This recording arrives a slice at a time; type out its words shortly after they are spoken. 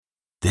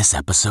This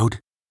episode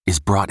is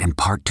brought in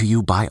part to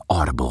you by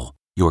Audible,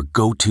 your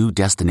go-to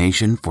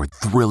destination for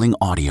thrilling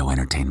audio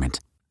entertainment.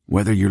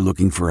 Whether you're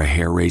looking for a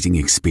hair-raising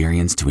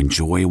experience to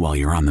enjoy while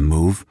you're on the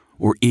move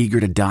or eager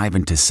to dive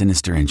into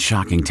sinister and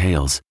shocking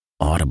tales,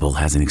 Audible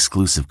has an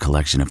exclusive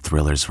collection of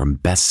thrillers from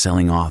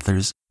best-selling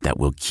authors that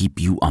will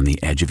keep you on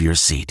the edge of your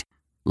seat.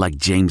 Like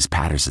James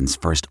Patterson's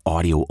first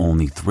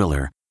audio-only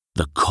thriller,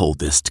 The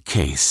Coldest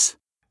Case.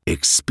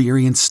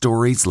 Experience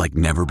stories like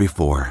never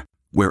before,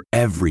 where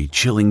every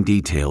chilling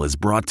detail is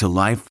brought to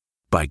life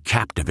by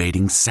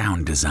captivating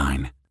sound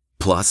design.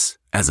 Plus,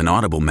 as an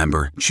Audible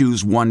member,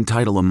 choose one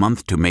title a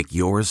month to make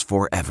yours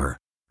forever.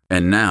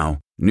 And now,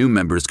 new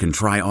members can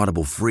try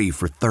Audible free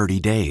for 30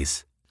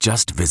 days.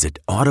 Just visit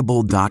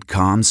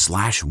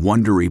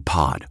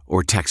audible.com/WonderyPod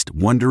or text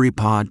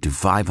WonderyPod to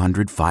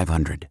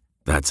 500-500.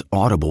 That's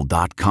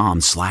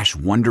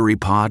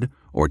audible.com/WonderyPod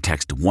or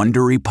text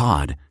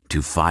WonderyPod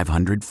to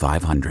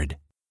 500-500.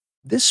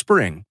 This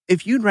spring,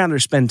 if you'd rather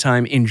spend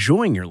time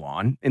enjoying your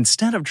lawn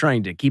instead of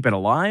trying to keep it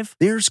alive,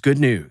 there's good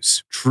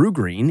news.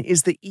 TruGreen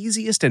is the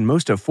easiest and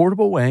most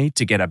affordable way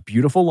to get a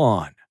beautiful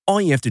lawn. All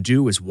you have to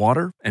do is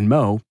water and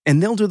mow,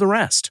 and they'll do the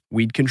rest.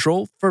 Weed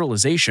control,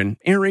 fertilization,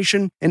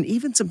 aeration, and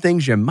even some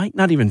things you might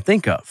not even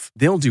think of.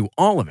 They'll do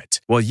all of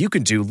it, while you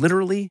can do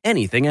literally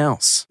anything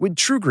else. With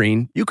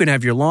TruGreen, you can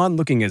have your lawn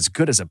looking as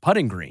good as a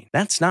putting green.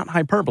 That's not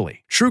hyperbole.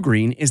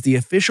 TruGreen is the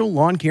official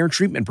lawn care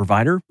treatment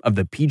provider of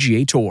the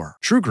PGA Tour.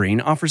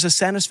 TruGreen offers a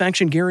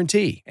satisfaction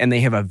guarantee, and they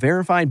have a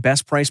verified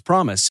best price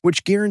promise,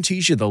 which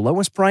guarantees you the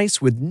lowest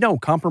price with no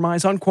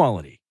compromise on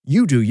quality.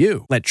 You do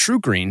you. Let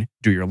TruGreen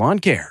do your lawn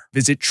care.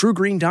 Visit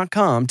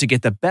TruGreen.com to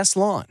get the best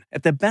lawn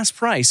at the best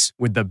price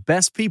with the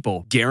best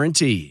people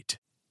guaranteed.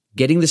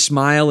 Getting the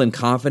smile and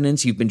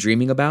confidence you've been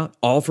dreaming about,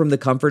 all from the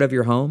comfort of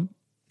your home,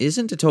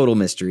 isn't a total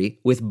mystery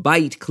with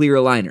Byte clear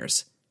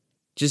aligners.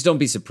 Just don't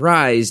be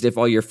surprised if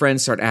all your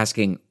friends start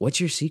asking, "What's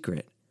your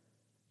secret?"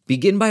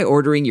 Begin by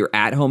ordering your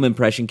at-home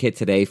impression kit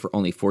today for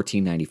only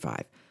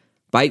 $14.95.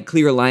 Byte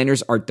clear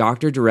aligners are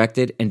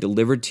doctor-directed and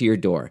delivered to your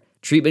door.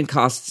 Treatment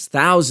costs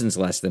thousands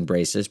less than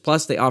braces,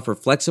 plus they offer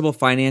flexible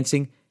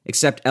financing,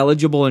 accept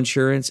eligible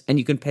insurance, and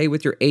you can pay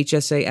with your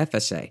HSA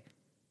FSA.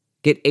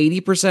 Get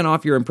 80%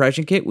 off your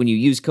impression kit when you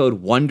use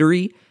code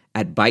WONDERY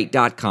at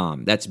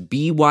Byte.com. That's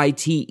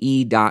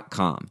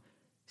BYTE.com.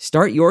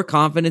 Start your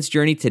confidence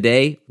journey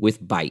today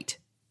with Byte.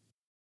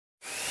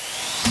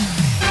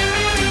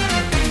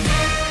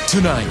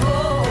 Tonight,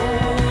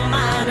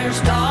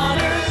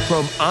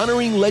 from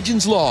honoring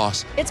legends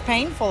lost, it's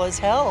painful as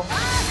hell,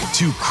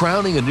 to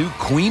crowning a new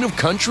queen of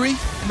country.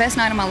 The best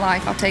night of my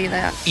life, I'll tell you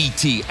that.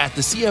 E.T. at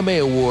the CMA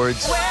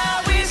Awards,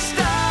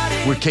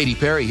 where Katy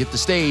Perry hit the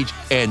stage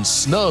and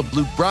snubbed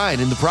Luke Bryan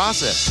in the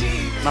process.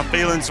 My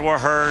feelings were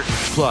hurt.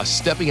 Plus,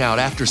 stepping out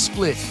after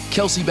Split,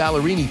 Kelsey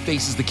Ballerini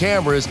faces the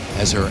cameras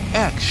as her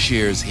ex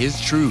shares his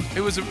truth.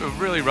 It was a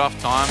really rough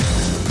time.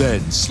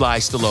 Then Sly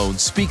Stallone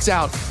speaks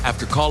out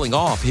after calling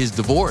off his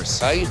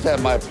divorce. I used to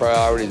have my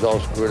priorities all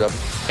screwed up.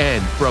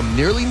 And from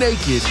nearly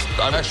naked,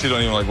 I actually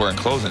don't even like wearing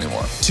clothes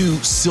anymore, to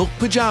silk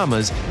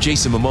pajamas,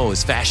 Jason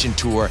Momoa's fashion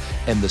tour,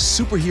 and the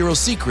superhero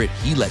secret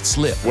he let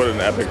slip. What an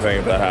epic thing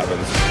if that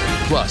happens.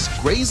 Plus,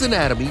 Grey's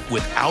Anatomy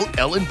without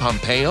Ellen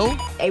Pompeo?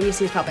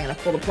 ABC is probably going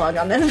to pull the plug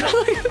on this.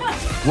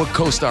 What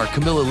co-star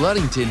Camilla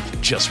Luddington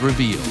just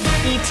revealed.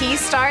 E.T.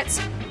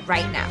 starts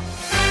right now.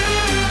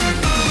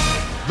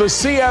 The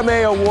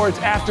CMA Awards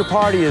after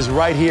party is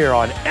right here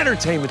on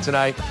Entertainment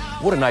Tonight.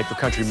 What a night for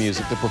country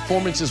music. The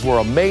performances were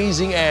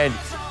amazing, and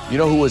you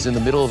know who was in the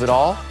middle of it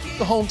all?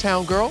 The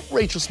hometown girl,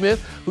 Rachel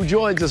Smith, who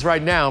joins us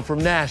right now from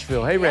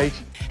Nashville. Hey, Rach.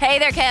 Hey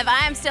there, Kev.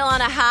 I am still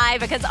on a high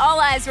because all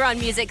eyes were on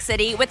Music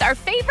City with our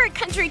favorite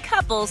country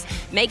couples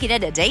making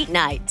it a date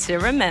night to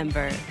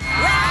remember.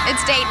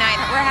 It's date night.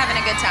 We're having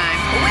a good time.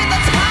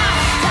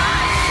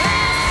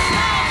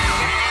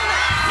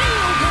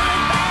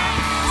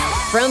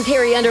 From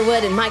Carrie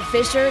Underwood and Mike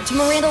Fisher to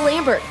Miranda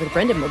Lambert with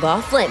Brendan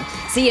McLaughlin,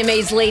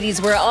 CMA's ladies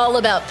were all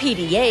about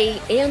PDA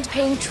and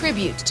paying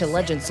tribute to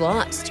legends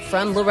lost.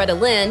 From Loretta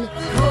Lynn.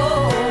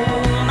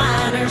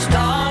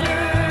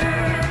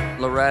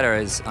 Loretta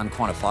is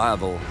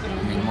unquantifiable.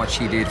 I mean, what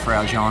she did for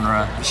our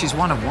genre. She's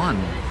one of one.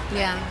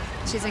 Yeah,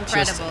 she's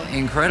incredible. Just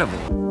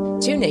incredible.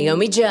 To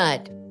Naomi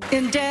Judd.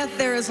 In death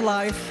there is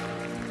life,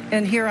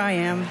 and here I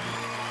am.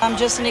 I'm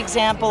just an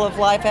example of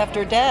life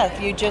after death.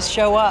 You just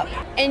show up.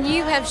 And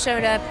you have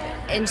showed up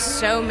in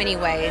so many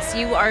ways.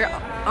 You are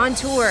on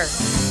tour.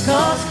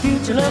 'Cause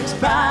future looks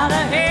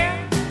brighter here.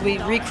 We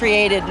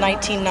recreated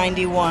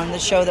 1991, the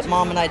show that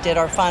Mom and I did,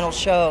 our final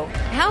show.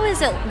 How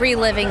is it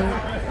reliving?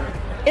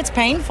 It's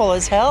painful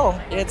as hell.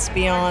 It's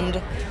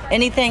beyond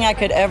anything I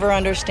could ever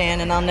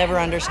understand, and I'll never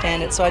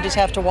understand it, so I just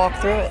have to walk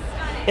through it.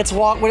 It's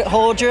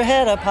hold your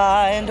head up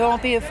high and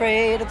don't be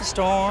afraid of the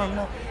storm.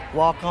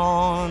 Walk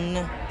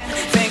on.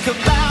 Think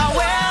about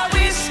where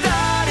we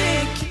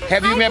started.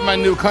 Have you met my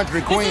new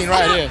country queen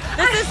right here?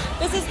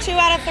 This is 2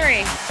 out of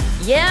 3.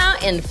 Yeah,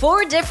 and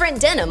 4 different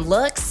denim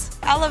looks.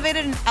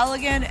 Elevated and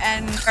elegant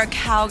and a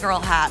cowgirl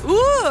hat.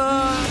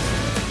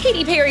 Ooh.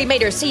 Katy Perry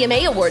made her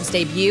CMA Awards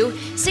debut,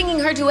 singing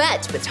her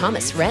duet with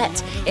Thomas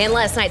Rhett. And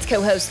last night's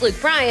co-host Luke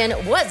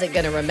Bryan wasn't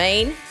going to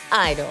remain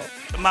idle.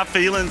 My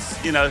feelings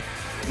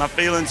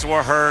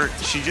were hurt.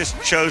 She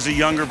just chose a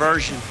younger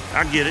version.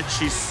 I get it.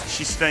 She's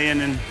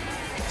staying in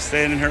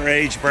her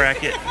age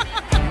bracket.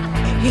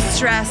 He's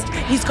stressed.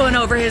 He's going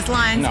over his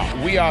lines.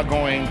 No, we are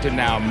going to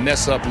now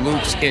mess up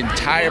Luke's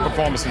entire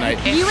performance tonight.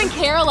 You and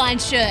Caroline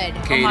should.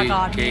 Oh my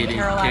God, Katie,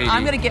 Caroline.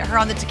 I'm going to get her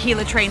on the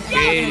tequila train.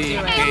 Katie,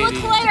 and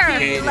LeClaire.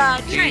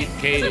 Tequila train.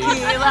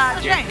 Tequila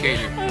train.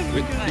 Katie,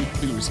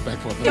 be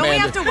respectful. Don't we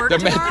have to work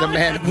tomorrow? The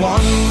man. 1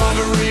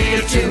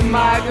 margarita, 2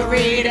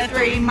 margarita,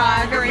 3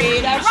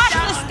 margarita. Rush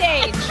the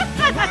stage.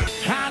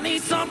 I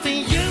need something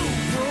you.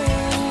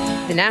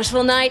 The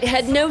Nashville night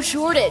had no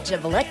shortage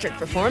of electric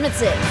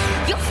performances.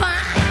 You're fine.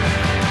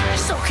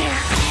 So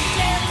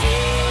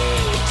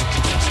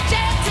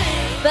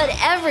But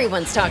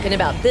everyone's talking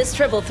about this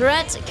triple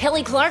threat: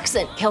 Kelly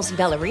Clarkson, Kelsea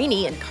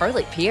Ballerini, and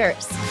Carly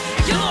Pearce.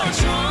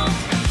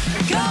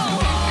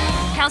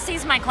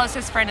 Kelsey's my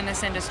closest friend in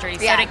this industry,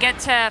 so Yeah. to get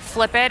to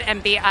flip it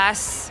and be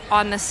us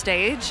on the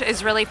stage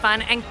is really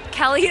fun. And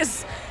Kelly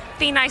is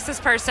the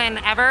nicest person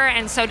ever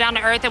and so down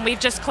to earth, and we've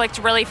just clicked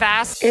really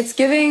fast. It's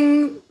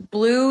giving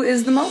blue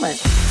is the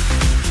moment.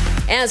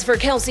 As for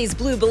Kelsey's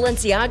blue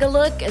Balenciaga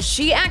look,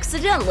 she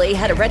accidentally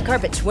had a red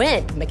carpet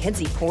twin,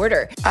 Mackenzie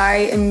Porter.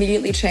 I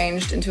immediately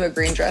changed into a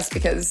green dress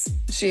because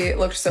she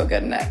looked so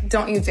good in it.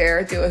 Don't you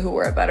dare do a Who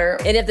Wore It Better.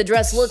 And if the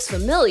dress looks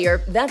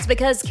familiar, that's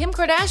because Kim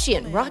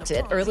Kardashian rocked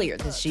it earlier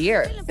this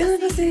year. Billy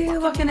Pussy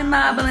walking in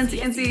my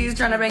Balenciagas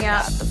trying to bring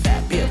out the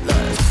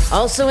fabulous.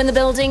 Also in the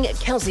building,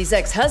 Kelsey's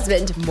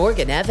ex-husband,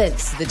 Morgan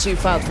Evans. The two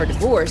filed for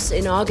divorce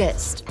in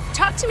August.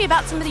 Talk to me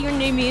about some of your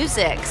new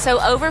music.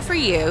 So Over For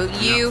You,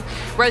 you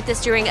wrote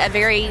this during a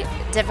very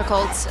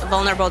difficult,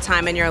 vulnerable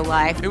time in your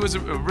life. It was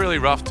a really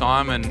rough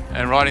time, and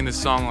writing this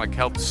song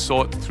helped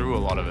sort through a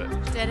lot of it.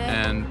 Did it?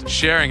 And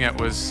sharing it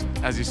was,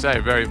 as you say,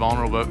 very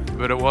vulnerable,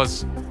 but it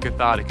was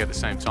cathartic at the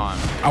same time.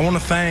 I want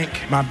to thank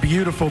my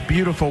beautiful,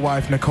 beautiful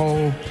wife,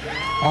 Nicole,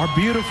 our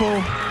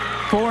beautiful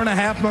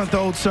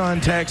 4.5-month-old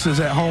son, Tex, is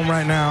at home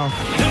right now.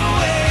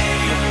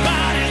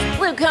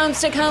 Luke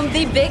Combs took home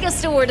the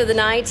biggest award of the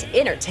night,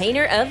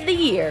 Entertainer of the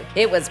Year.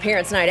 It was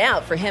Parents' Night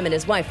Out for him and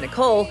his wife,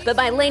 Nicole, but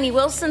by Lainey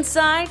Wilson's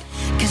side,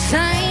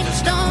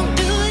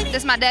 This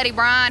is my daddy,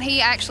 Brian.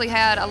 He actually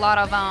had a lot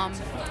of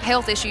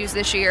health issues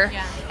this year,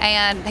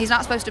 and he's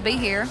not supposed to be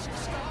here.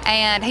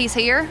 And he's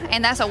here,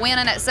 and that's a win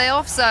in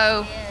itself.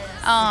 So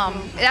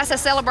that's a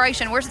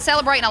celebration. We're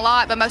celebrating a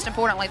lot, but most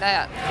importantly,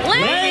 that.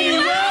 Lainey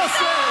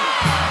Wilson!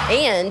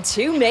 And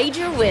two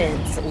major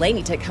wins.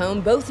 Lainey took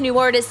home both New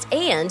Artist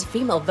and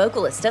Female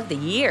Vocalist of the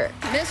Year.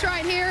 This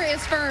right here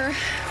is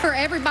for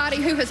everybody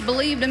who has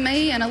believed in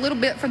me, and a little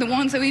bit for the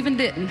ones who even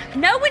didn't.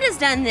 No one has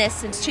done this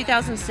since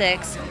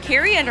 2006.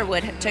 Carrie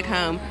Underwood took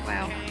home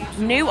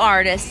New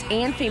Artist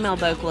and Female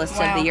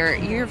Vocalist of the Year.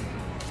 You're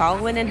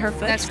following in her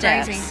footsteps.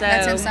 That's crazy. So,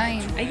 that's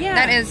insane. Yeah.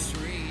 That is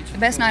the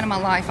best night of my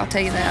life, I'll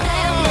tell you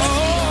that.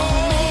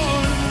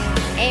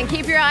 And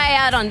keep your eye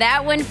out on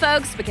that one,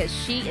 folks, because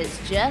she is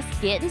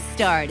just getting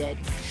started.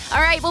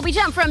 All right, well, we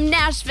jump from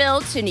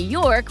Nashville to New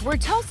York, where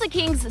Tulsa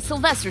King's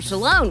Sylvester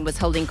Stallone was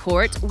holding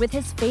court with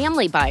his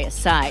family by his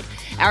side.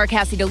 Our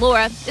Cassie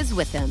DeLaura is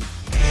with him.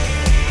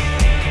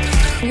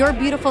 Your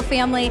beautiful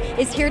family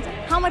is here.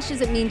 How much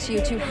does it mean to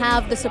you to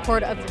have the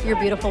support of your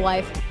beautiful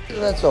wife?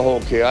 That's the whole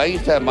key. I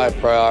used to have my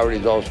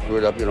priorities all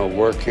screwed up.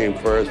 Work came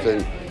first,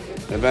 and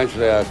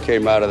eventually I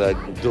came out of that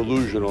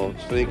delusional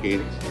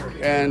thinking,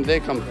 and they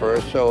come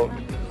first, so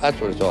that's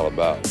what it's all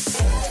about.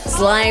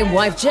 Sly,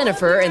 wife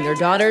Jennifer, and their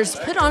daughters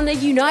put on a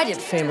united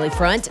family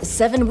front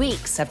 7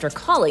 weeks after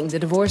calling the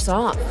divorce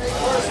off.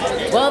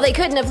 Well, they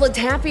couldn't have looked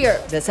happier.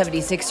 The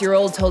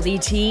 76-year-old told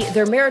E.T.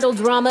 their marital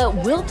drama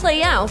will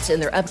play out in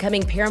their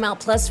upcoming Paramount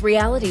Plus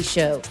reality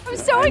show. I'm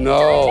so excited!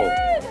 No,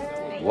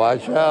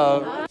 watch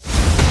out.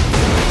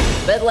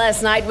 But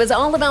last night was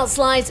all about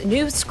Sly's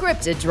new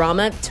scripted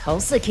drama,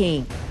 Tulsa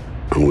King.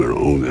 I'm gonna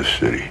own this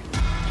city.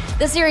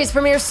 The series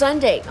premieres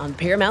Sunday on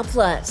Paramount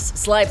Plus.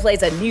 Sly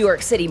plays a New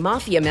York City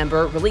mafia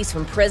member released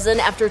from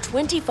prison after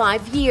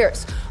 25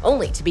 years,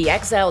 only to be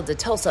exiled to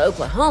Tulsa,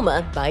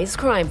 Oklahoma by his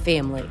crime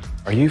family.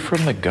 Are you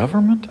from the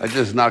government? I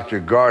just knocked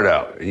your guard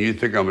out, and you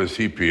think I'm a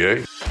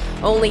CPA?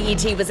 Only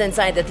E.T. was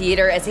inside the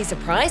theater as he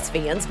surprised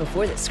fans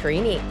before the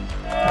screening.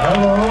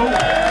 Hello.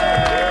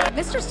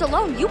 Mr.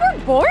 Stallone, you were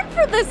born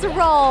for this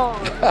role.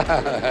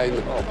 I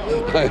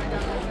know.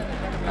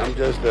 I'm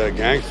just a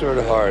gangster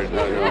at heart.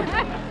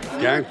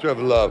 Gangster of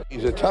love.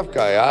 He's a tough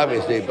guy,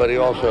 obviously, but he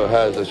also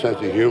has a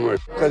sense of humor.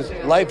 Because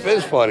life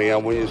is funny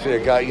when you see a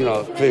guy,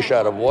 fish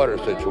out of water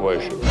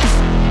situation.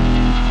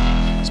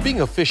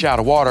 Speaking of fish out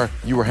of water,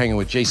 you were hanging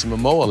with Jason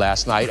Momoa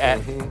last night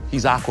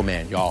he's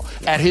Aquaman, y'all,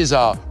 at his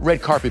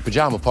red carpet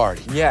pajama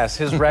party. Yes,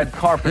 his red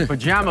carpet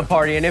pajama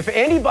party. And if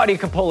anybody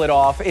could pull it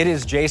off, it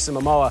is Jason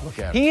Momoa.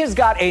 He has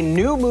got a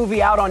new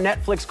movie out on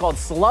Netflix called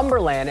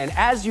Slumberland. And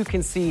as you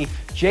can see,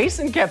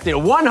 Jason kept it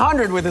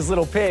 100 with his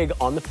little pig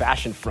on the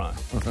fashion front.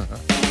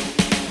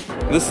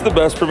 This is the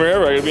best premiere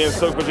ever. I get to be in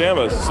silk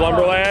pajamas.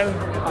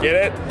 Slumberland, get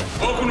it?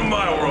 Welcome to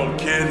my world,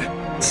 kid.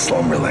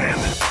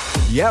 Slumberland.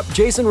 Yep,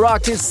 Jason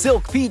rocked his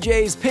silk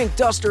PJs, pink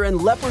duster,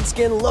 and leopard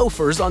skin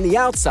loafers on the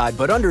outside,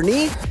 but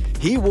underneath,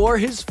 he wore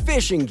his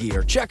fishing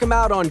gear. Check him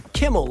out on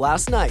Kimmel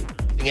last night.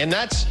 And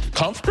that's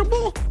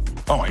comfortable?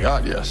 Oh my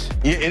God, yes.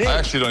 Yeah, it is. I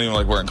actually don't even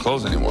like wearing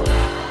clothes anymore.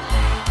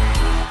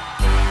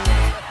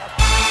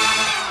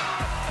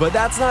 But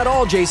that's not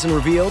all Jason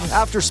revealed.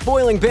 After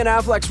spoiling Ben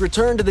Affleck's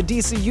return to the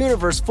DC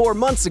Universe 4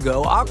 months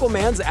ago,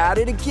 Aquaman's at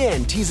it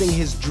again, teasing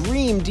his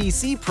dream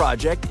DC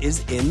project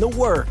is in the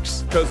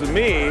works. Because of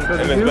me,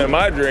 and it's been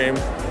my dream,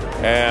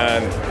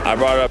 and I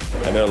brought it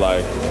up, and they're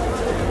like,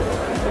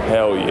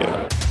 hell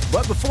yeah.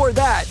 But before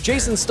that,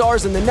 Jason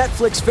stars in the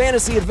Netflix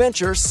fantasy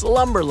adventure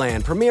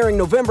Slumberland, premiering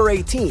November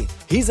 18th.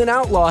 He's an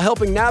outlaw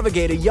helping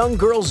navigate a young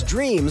girl's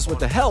dreams with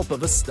the help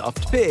of a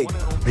stuffed pig.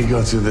 We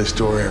go through this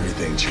door,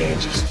 everything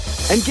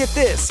changes. And get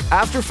this,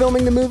 after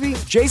filming the movie,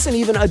 Jason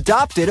even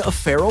adopted a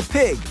feral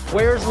pig.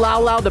 Where's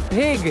Lau Lau the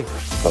pig?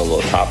 Put a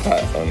little top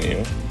hat on you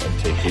and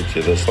take you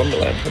to the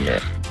Slumberland premiere.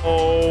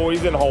 Oh,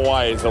 he's in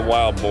Hawaii. It's a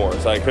wild boar,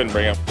 so I couldn't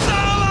bring him.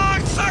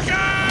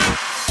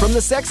 From the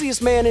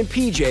sexiest man in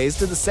PJs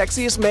to the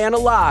sexiest man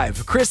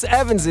alive, Chris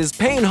Evans'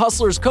 Pain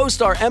Hustlers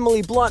co-star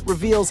Emily Blunt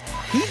reveals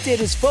he did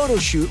his photo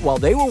shoot while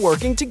they were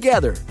working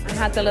together. I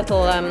had the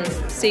little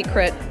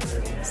secret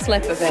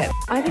slip of it.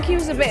 I think he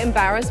was a bit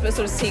embarrassed, but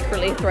sort of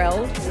secretly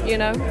thrilled, you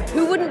know?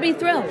 Who wouldn't be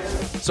thrilled?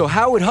 So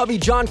how would hubby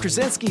John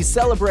Krasinski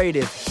celebrate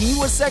if he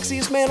was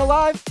sexiest man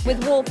alive?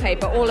 With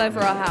wallpaper all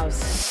over our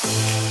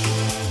house.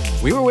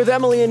 We were with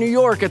Emily in New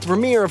York at the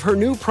premiere of her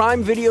new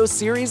Prime Video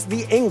series,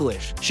 The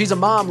English. She's a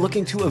mom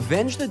looking to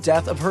avenge the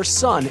death of her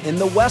son in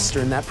the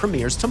Western that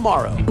premieres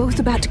tomorrow. Both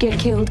about to get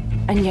killed,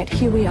 and yet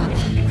here we are.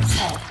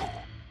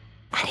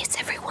 And it's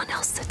everyone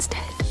else that's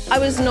dead. I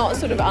was not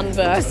sort of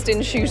unversed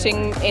in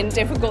shooting in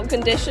difficult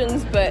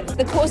conditions, but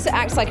the corset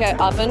acts like an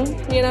oven,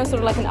 you know, sort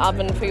of like an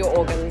oven for your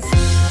organs.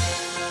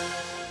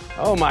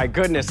 Oh my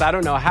goodness, I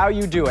don't know how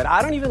you do it.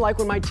 I don't even like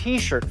when my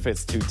t-shirt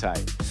fits too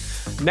tight.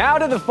 Now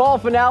to the fall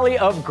finale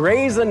of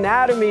Grey's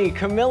Anatomy.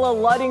 Camilla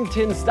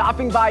Luddington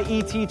stopping by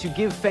ET to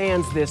give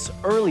fans this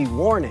early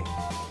warning.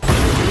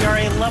 We are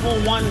a level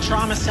 1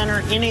 trauma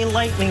center in a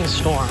lightning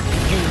storm.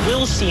 You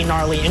will see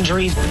gnarly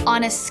injuries.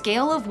 On a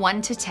scale of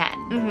 1 to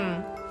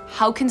 10,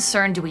 how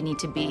concerned do we need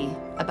to be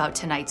about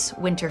tonight's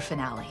winter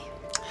finale?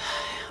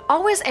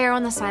 Always err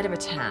on the side of a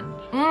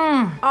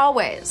 10.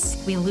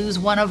 Always. We lose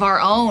one of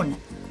our own,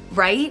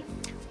 right?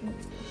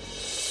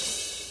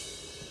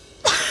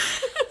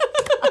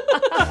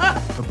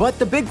 But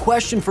the big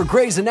question for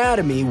Grey's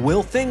Anatomy,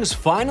 will things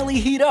finally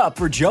heat up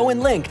for Joe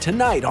and Link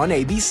tonight on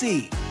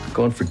ABC?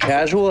 Going for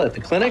casual at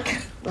the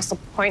clinic? What's the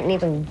point in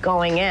even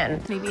going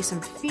in? Maybe some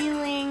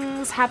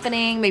feelings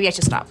happening. Maybe I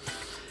should stop.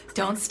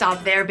 Don't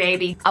stop there,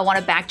 baby. I want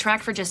to backtrack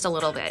for just a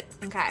little bit.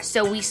 Okay.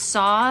 So we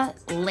saw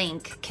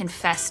Link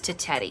confess to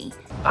Teddy.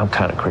 I'm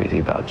kind of crazy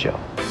about Joe.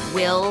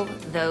 Will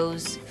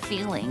those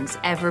feelings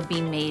ever be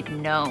made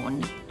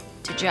known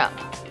to Joe?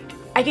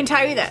 I can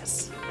tell you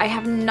this. I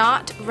have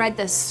not read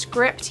the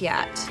script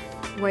yet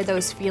where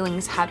those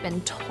feelings have been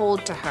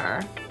told to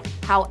her.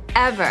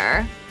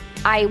 However,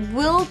 I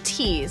will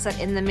tease that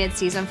in the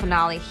mid-season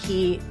finale,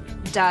 he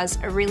does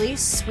a really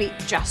sweet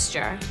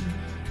gesture,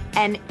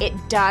 and it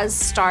does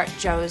start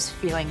Joe's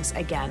feelings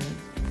again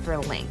for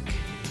Link.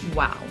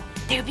 Wow.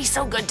 They would be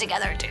so good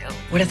together, too.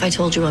 What if I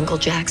told you Uncle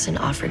Jackson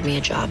offered me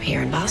a job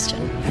here in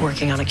Boston,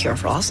 working on a cure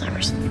for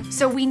Alzheimer's?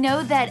 So we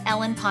know that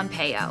Ellen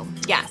Pompeo,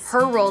 yes,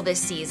 her role this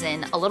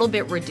season, a little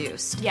bit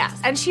reduced. Yes,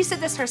 and she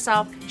said this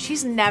herself,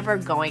 she's never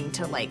going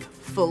to,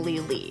 fully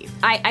leave.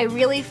 I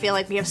really feel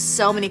like we have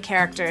so many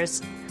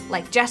characters.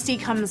 Jesse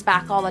comes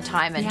back all the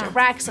time and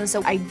directs, and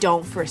so I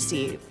don't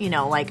foresee,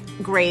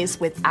 Grey's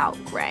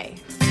without Grey.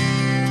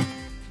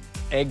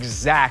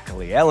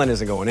 Exactly. Ellen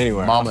isn't going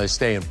anywhere. Mama is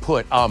staying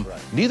put.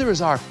 Neither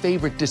is our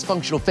favorite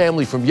dysfunctional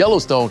family from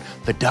Yellowstone,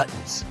 the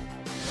Duttons.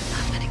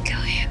 I'm gonna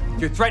kill you.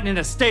 You're threatening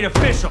a state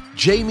official.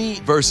 Jamie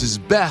versus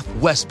Beth.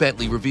 Wes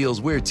Bentley reveals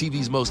where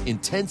TV's most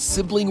intense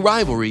sibling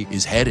rivalry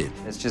is headed.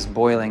 It's just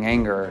boiling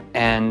anger,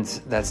 and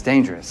that's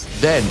dangerous.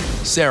 Then,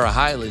 Sarah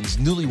Hyland's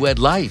newlywed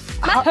life.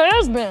 My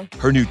husband.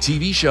 Her new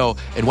TV show,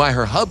 and why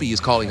her hubby is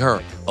calling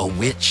her a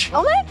witch.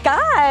 Oh my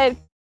God.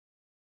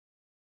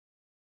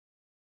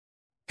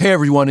 Hey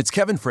everyone, it's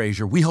Kevin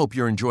Frazier. We hope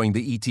you're enjoying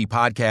the ET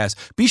podcast.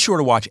 Be sure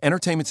to watch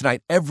Entertainment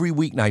Tonight every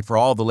weeknight for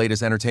all the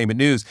latest entertainment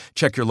news.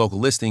 Check your local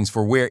listings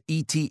for where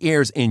ET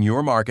airs in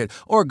your market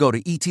or go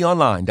to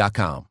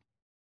etonline.com.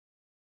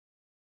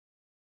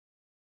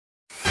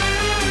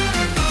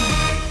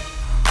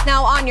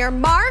 Now on your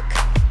mark,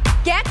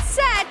 get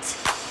set,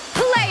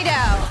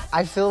 Play-Doh.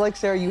 I feel like,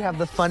 Sarah, you have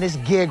the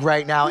funnest gig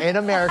right now in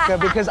America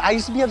because I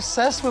used to be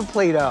obsessed with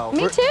Play-Doh.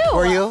 Me too.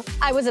 Were you?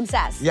 I was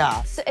obsessed.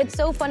 Yeah. So it's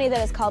so funny that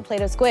it's called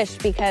Play-Doh Squish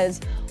because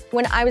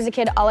when I was a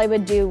kid, all I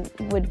would do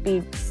would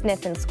be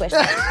sniff and squish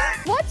it.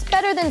 What's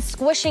better than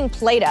squishing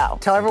Play-Doh?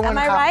 Tell everyone Am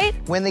I right?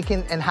 when they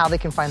can and how they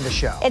can find the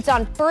show. It's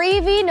on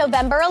Freevee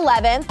November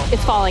 11th.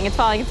 It's falling.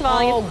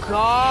 Oh,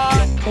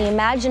 God. The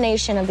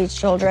imagination of these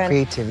children.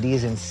 Creativity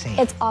is insane.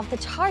 It's off the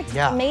charts.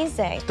 Yeah. It's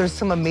amazing. There's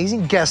some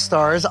amazing guest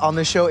stars on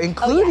the show,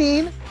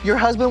 including your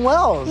husband,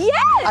 Wells. Yes!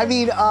 I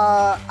mean,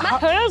 My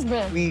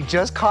husband. we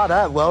just caught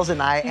up, Wells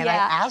and I, and I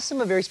Yeah. asked him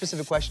a very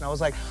specific question. I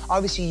was like,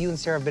 obviously you and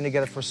Sarah have been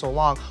together for so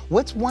long.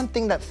 What's one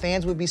thing that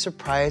fans would be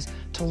surprised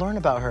to learn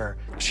about her?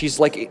 She's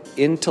like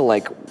into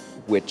like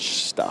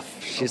witch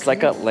stuff. She's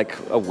like a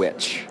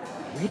witch.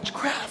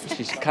 Witchcraft?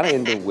 She's kind of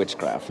into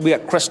witchcraft. We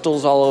got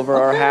crystals all over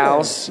our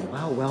house.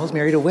 Wow, Wells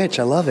married a witch.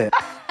 I love it.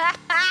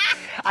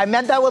 I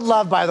meant that with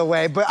love, by the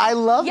way, but I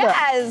love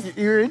that. Yes.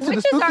 You're into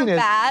Witches the spookiness. aren't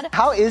bad.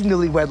 How is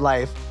newlywed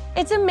life?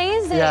 It's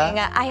amazing.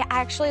 Yeah. I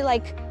actually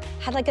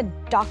had a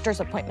doctor's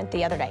appointment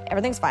the other day.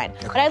 Everything's fine.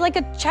 But I had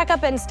a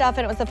checkup and stuff,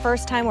 and it was the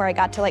first time where I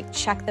got to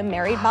check the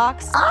married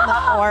box on the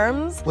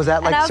forms. Was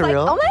that and I was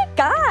surreal? Oh my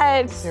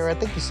God. Sarah,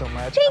 thank you so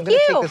much. Thank I'm gonna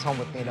you. take this home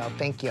with me though.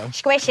 Thank you.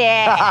 Squish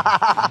it.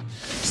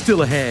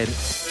 Still ahead.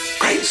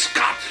 Great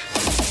Scott!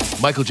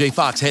 Michael J.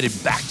 Fox headed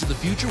back to the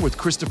future with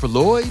Christopher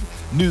Lloyd.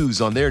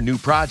 News on their new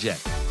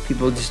project.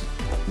 People just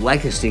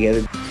like us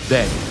together.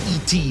 Then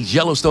E.T.'s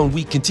Yellowstone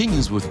Week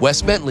continues with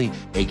Wes Bentley,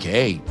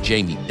 a.k.a.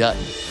 Jamie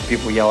Dutton.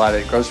 People yell out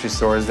at grocery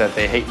stores that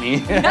they hate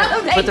me,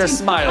 but they're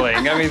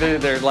smiling. I mean,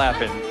 they're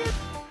laughing.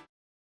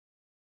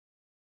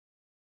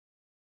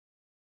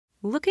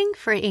 Looking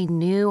for a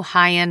new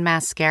high-end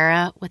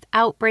mascara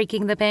without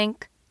breaking the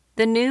bank?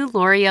 The new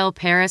L'Oreal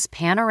Paris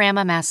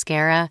Panorama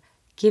Mascara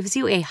gives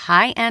you a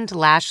high-end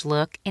lash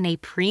look in a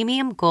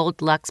premium gold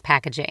luxe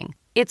packaging.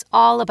 It's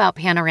all about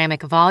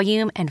panoramic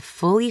volume and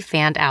fully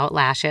fanned-out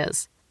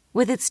lashes.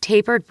 With its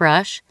tapered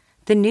brush,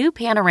 the new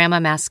Panorama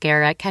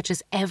Mascara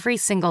catches every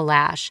single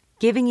lash,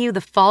 giving you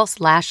the false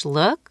lash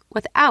look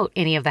without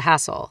any of the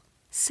hassle.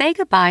 Say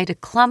goodbye to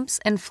clumps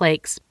and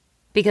flakes,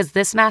 because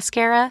this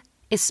mascara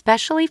is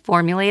specially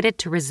formulated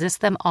to resist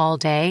them all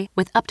day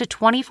with up to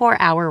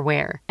 24-hour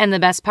wear. And the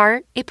best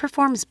part? It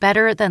performs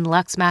better than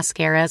Luxe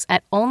mascaras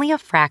at only a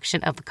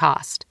fraction of the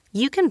cost.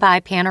 You can buy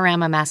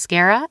Panorama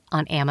Mascara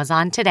on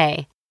Amazon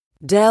today.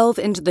 Delve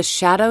into the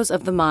shadows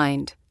of the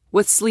mind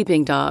with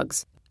Sleeping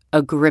Dogs,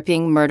 a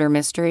gripping murder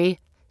mystery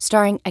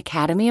starring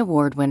Academy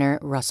Award winner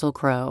Russell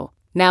Crowe.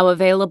 Now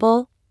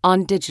available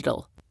on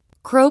digital.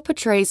 Crowe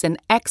portrays an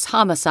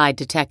ex-homicide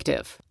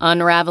detective,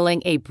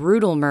 unraveling a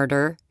brutal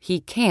murder he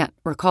can't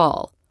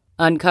recall.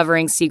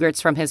 Uncovering secrets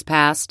from his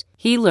past,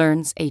 he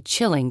learns a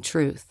chilling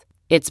truth.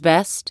 It's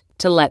best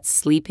to let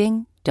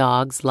sleeping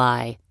dogs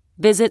lie.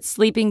 Visit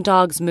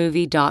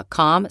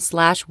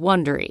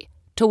sleepingdogsmovie.com/Wondery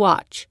to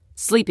watch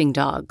Sleeping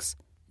Dogs,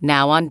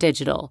 now on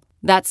digital.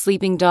 That's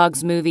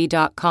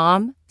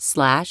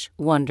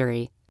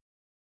sleepingdogsmovie.com/Wondery.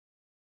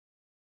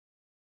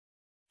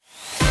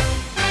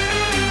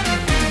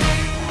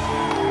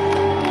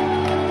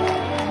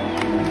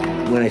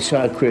 When I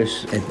saw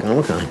Chris at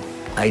Comic-Con,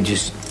 I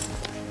just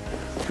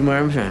threw my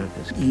arms around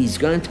him. He's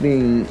gone to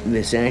being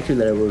this actor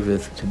that I worked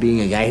with, to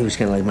being a guy who's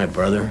kind of like my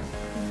brother,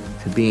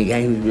 to being a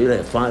guy who's really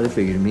a father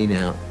figure to me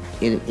now,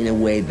 in a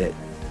way that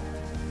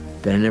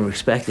I never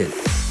expected.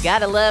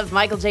 Gotta love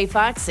Michael J.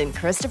 Fox and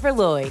Christopher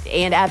Lloyd.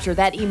 And after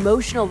that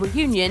emotional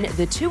reunion,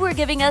 the two are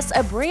giving us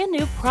a brand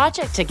new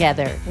project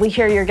together. We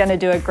hear you're going to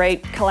do a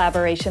great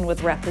collaboration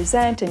with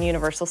Represent and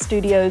Universal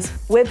Studios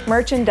with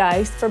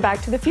merchandise for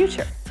Back to the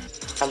Future.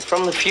 I'm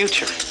from the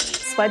future.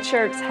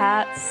 Sweatshirts,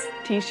 hats,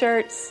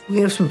 t-shirts.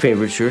 We have some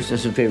favorite shirts and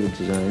some favorite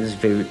designs, some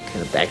favorite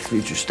kind of Back to the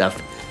Future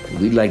stuff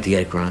we'd like to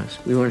get across.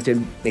 We wanted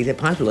to make that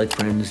possible, like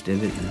Friends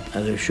did it, and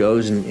other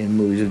shows and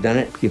movies have done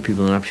it. Give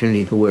people an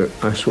opportunity to wear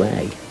our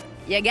swag.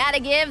 You gotta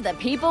give the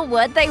people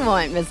what they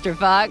want, Mr.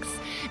 Fox.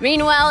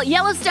 Meanwhile,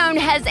 Yellowstone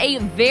has a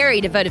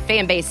very devoted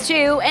fan base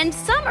too, and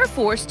some are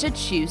forced to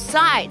choose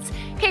sides.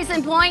 Case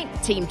in point,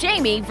 Team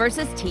Jamie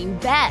versus Team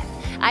Beth.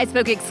 I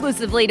spoke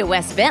exclusively to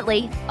Wes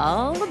Bentley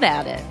all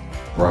about it.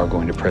 We're all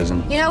going to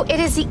prison. You know, it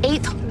is the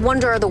 8th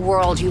wonder of the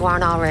world. You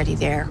aren't already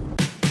there.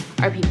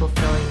 Are people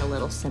feeling a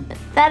little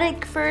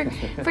sympathetic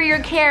for your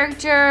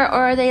character,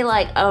 or are they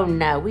like, oh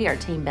no, we are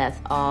Team Beth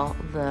all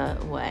the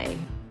way?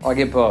 I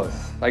get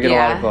both. I get a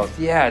lot of both.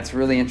 Yeah, it's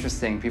really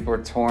interesting. People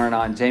are torn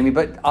on Jamie,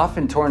 but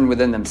often torn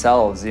within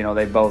themselves. You know,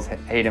 they both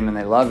hate him and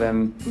they love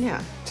him. Yeah.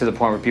 To the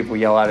point where people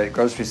yell out at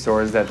grocery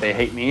stores that they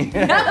hate me.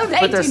 No,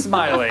 but they're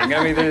smiling.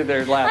 I mean,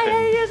 they're laughing. I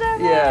hate you so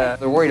much. Yeah,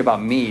 they're worried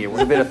about me. It was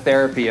a bit of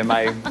therapy in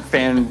my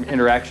fan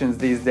interactions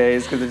these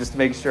days because they just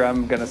make sure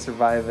I'm going to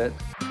survive it.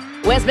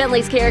 Wes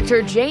Bentley's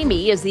character,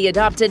 Jamie, is the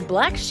adopted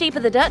black sheep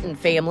of the Dutton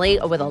family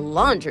with a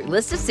laundry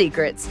list of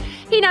secrets.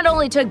 He not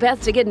only took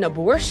Beth to get an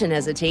abortion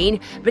as a teen,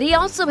 but he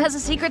also has a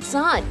secret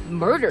son,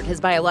 murdered his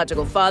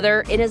biological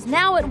father, and is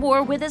now at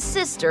war with his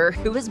sister,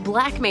 who is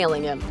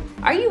blackmailing him.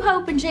 Are you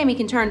hoping Jamie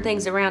can turn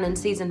things around in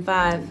season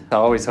 5? I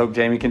always hope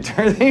Jamie can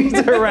turn things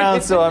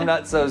around so I'm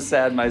not so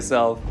sad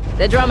myself.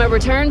 The drama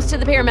returns to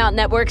the Paramount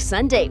Network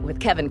Sunday with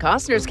Kevin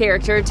Costner's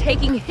character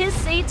taking his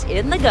seat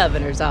in the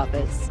governor's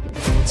office.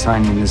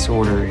 Signing this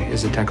order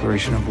is a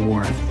declaration of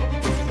war.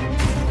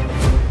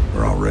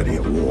 We're already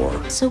at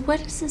war. So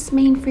what does this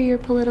mean for your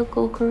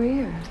political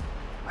career?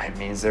 It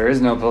means there is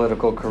no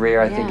political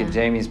career, I think, in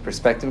Jamie's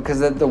perspective,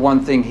 because the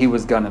one thing he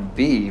was going to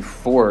be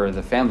for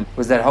the family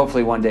was that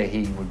hopefully one day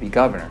he would be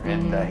governor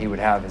and he would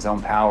have his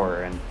own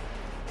power and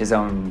his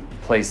own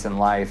place in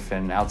life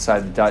and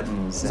outside the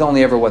Duttons. It's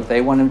only ever what they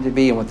want him to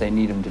be and what they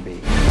need him to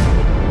be.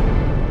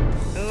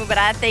 Ooh, but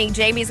I think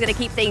Jamie's going to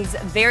keep things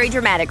very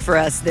dramatic for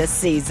us this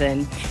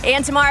season.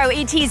 And tomorrow,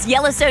 ET's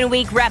Yellowstone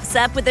Week wraps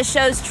up with the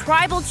show's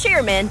tribal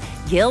chairman,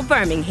 Gil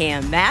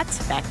Birmingham. Matt,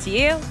 back to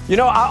you. You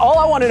know, all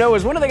I want to know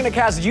is when are they going to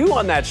cast you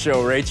on that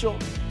show, Rachel?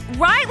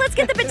 Right, let's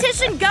get the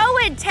petition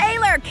going.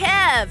 Taylor,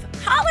 Kev,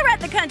 holler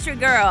at the country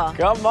girl.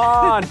 Come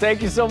on.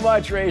 Thank you so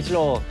much,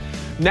 Rachel.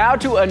 Now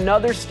to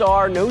another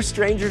star, no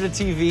stranger to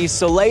TV,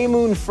 Soleil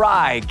Moon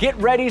Frye. Get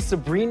ready,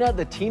 Sabrina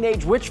the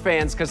Teenage Witch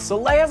fans, because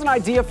Soleil has an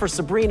idea for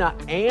Sabrina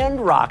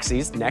and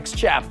Roxy's next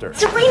chapter.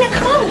 Sabrina,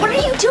 come on, what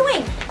are you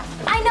doing?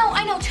 I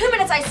know, 2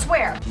 minutes, I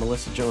swear.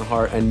 Melissa Joan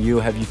Hart and you,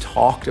 have you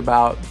talked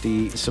about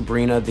the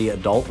Sabrina the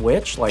Adult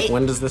Witch? Like,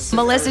 when does this...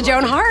 Melissa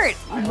Joan Hart,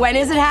 when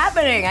is it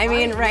happening? I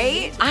mean,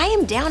 right? I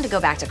am down to go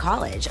back to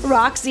college.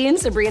 Roxy and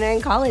Sabrina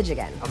in college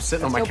again. I'm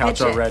sitting on my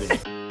couch already.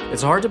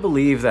 It's hard to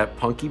believe that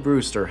Punky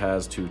Brewster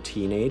has 2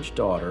 teenage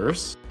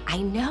daughters. I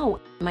know.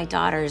 My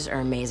daughters are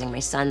amazing. My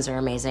sons are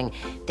amazing.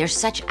 They're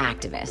such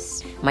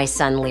activists. My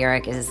son,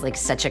 Lyric, is like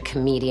such a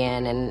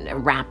comedian and a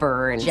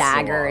rapper, and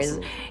Jagger is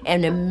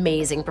an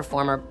amazing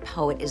performer.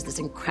 Poet is this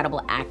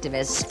incredible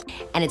activist.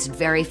 And it's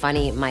very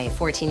funny. My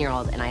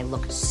 14-year-old and I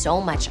look so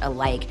much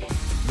alike.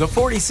 The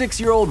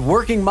 46-year-old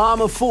working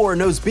mom of 4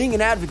 knows being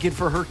an advocate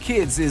for her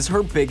kids is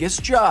her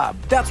biggest job.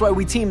 That's why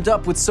we teamed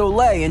up with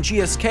Soleil and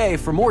GSK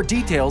for more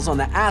details on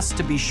the Ask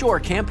to Be Sure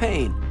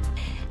campaign.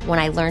 When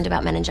I learned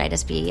about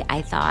meningitis B,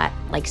 I thought,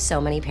 like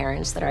so many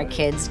parents, that our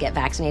kids get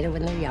vaccinated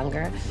when they're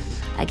younger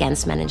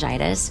against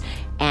meningitis,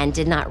 and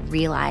did not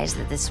realize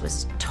that this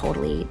was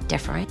totally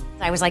different.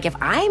 I was like, if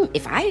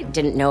I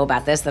didn't know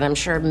about this, then I'm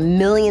sure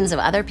millions of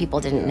other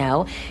people didn't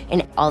know.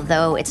 And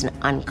although it's an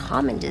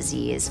uncommon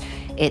disease,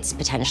 it's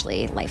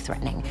potentially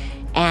life-threatening.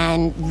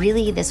 And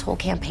really, this whole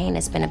campaign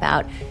has been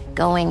about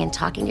going and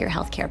talking to your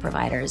healthcare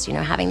providers, you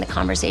know, having the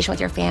conversation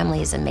with your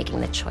families and making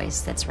the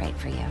choice that's right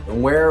for you.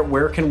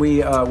 Where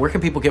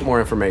can people get more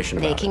information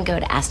about it? They can go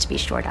to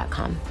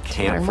asktobesure.com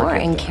to learn more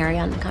and carry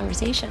on the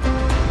conversation.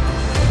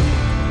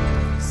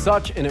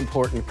 Such an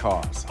important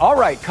cause. All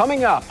right,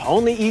 coming up,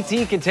 only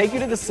ET can take you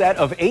to the set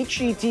of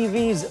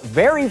HGTV's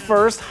very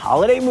first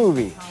holiday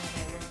movie.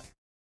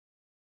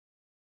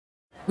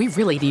 We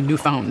really need new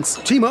phones.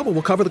 T-Mobile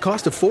will cover the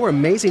cost of 4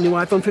 amazing new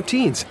iPhone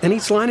 15s, and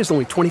each line is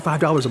only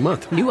 $25 a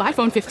month. New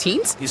iPhone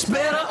 15s? It's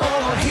better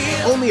over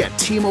here. Only at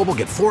T-Mobile,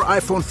 get 4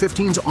 iPhone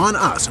 15s on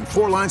us and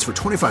 4 lines for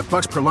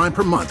 $25 per line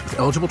per month with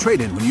eligible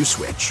trade-in when you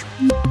switch.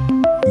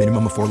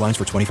 Minimum of 4 lines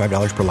for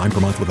 $25 per line per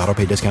month with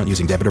autopay discount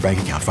using debit or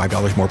bank account.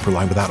 $5 more per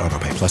line without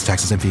autopay, plus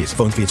taxes and fees.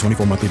 Phone fee at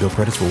 24 monthly bill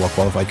credits for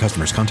well-qualified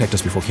customers. Contact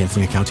us before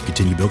canceling account to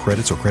continue bill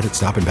credits or credit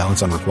stop and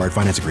balance on required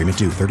finance agreement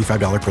due.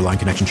 $35 per line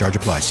connection charge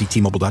applies. See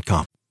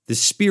T-Mobile.com. The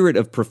spirit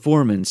of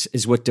performance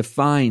is what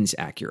defines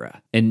Acura.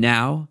 And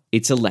now,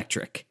 it's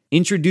electric.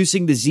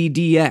 Introducing the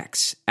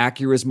ZDX,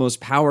 Acura's most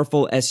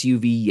powerful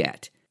SUV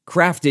yet.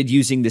 Crafted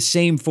using the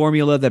same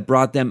formula that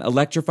brought them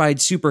electrified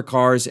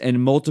supercars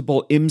and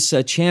multiple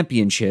IMSA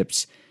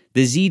championships,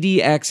 the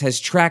ZDX has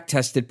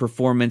track-tested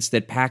performance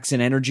that packs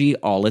an energy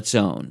all its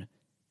own.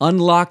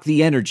 Unlock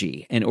the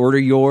energy and order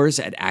yours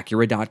at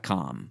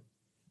Acura.com.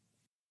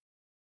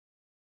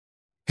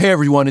 Hey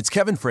everyone, it's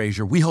Kevin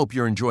Frazier. We hope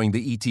you're enjoying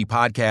the ET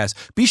podcast.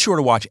 Be sure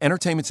to watch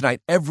Entertainment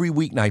Tonight every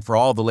weeknight for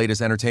all the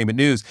latest entertainment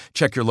news.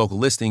 Check your local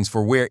listings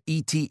for where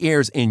ET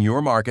airs in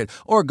your market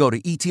or go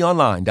to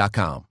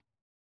etonline.com.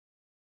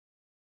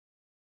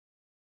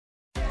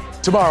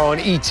 Tomorrow on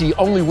ET,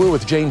 only we're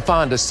with Jane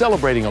Fonda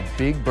celebrating a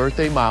big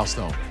birthday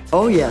milestone.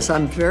 Oh yes,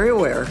 I'm very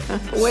aware.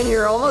 When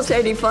you're almost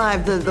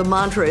 85, the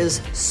mantra is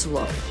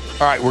slow.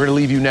 All right, we're going to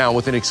leave you now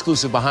with an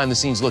exclusive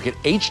behind-the-scenes look at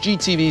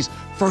HGTV's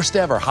first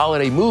ever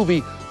holiday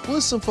movie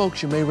with some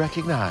folks you may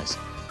recognize.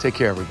 Take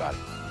care, everybody.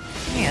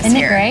 Isn't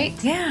it great?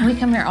 Yeah. We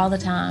come here all the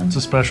time. It's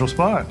a special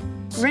spot.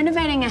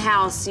 Renovating a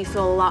house, you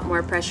feel a lot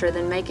more pressure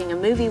than making a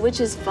movie, which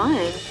is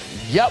fun.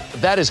 Yep,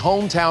 that is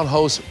hometown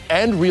host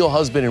and real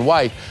husband and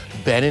wife,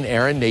 Ben and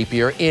Erin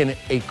Napier, in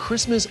A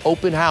Christmas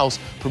Open House,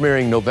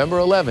 premiering November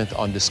 11th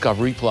on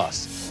Discovery+.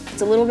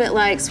 It's a little bit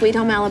like Sweet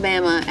Home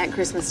Alabama at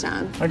Christmas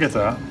time. I get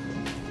that.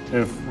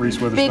 If Reese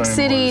Witherspoon Big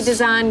city was...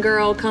 design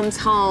girl comes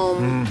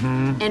home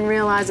and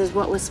realizes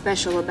what was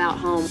special about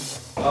home.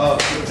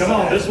 Come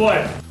on, this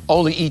way.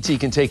 Only E.T.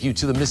 can take you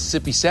to the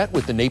Mississippi set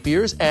with the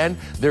Napiers and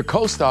their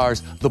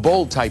co-stars, the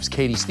bold types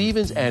Katie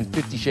Stevens and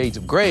 50 Shades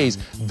of Grey's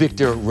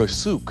Victor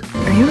Rasuk.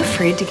 Are you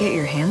afraid to get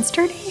your hands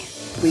dirty?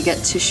 We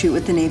get to shoot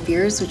with the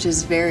Napiers, which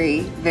is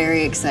very,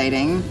 very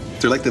exciting.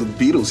 They're like the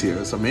Beatles here.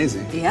 It's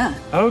amazing. Yeah.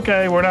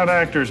 Okay, we're not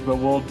actors, but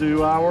we'll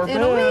do our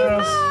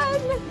best.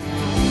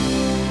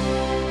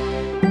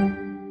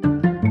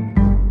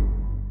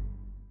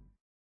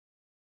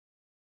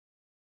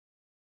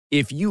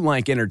 If you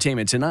like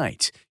Entertainment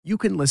Tonight, you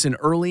can listen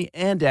early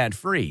and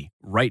ad-free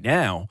right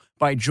now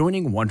by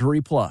joining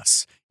Wondery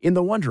Plus in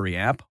the Wondery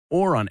app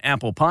or on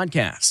Apple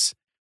Podcasts.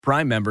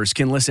 Prime members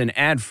can listen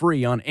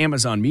ad-free on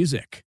Amazon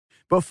Music.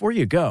 Before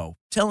you go,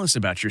 tell us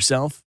about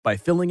yourself by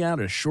filling out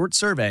a short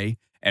survey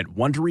at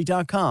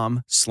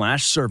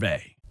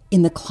Wondery.com/survey.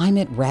 In the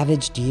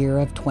climate-ravaged year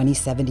of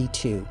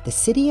 2072, the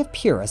city of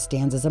Pura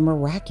stands as a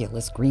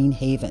miraculous green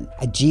haven,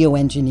 a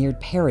geoengineered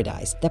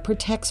paradise that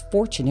protects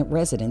fortunate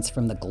residents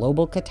from the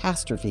global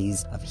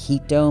catastrophes of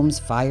heat domes,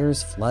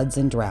 fires, floods,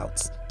 and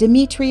droughts.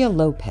 Demetria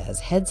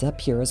Lopez heads up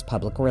Pura's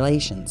public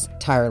relations,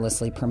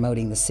 tirelessly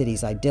promoting the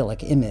city's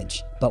idyllic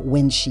image. But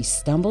when she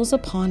stumbles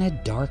upon a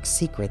dark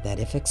secret that,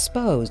 if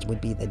exposed,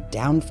 would be the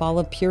downfall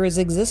of Pura's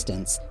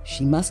existence,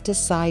 she must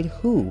decide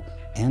who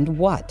and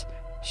what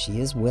she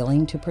is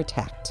willing to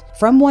protect.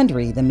 From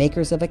Wondery, the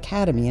makers of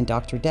Academy and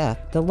Dr. Death,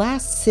 The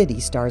Last City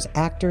stars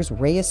actors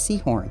Reyes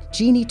Sehorn,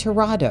 Jeannie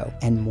Torrado,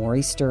 and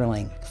Maury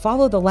Sterling.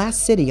 Follow The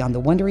Last City on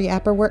the Wondery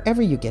app or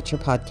wherever you get your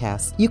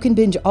podcasts. You can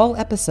binge all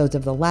episodes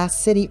of The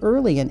Last City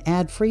early and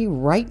ad-free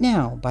right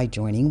now by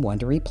joining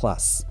Wondery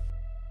Plus.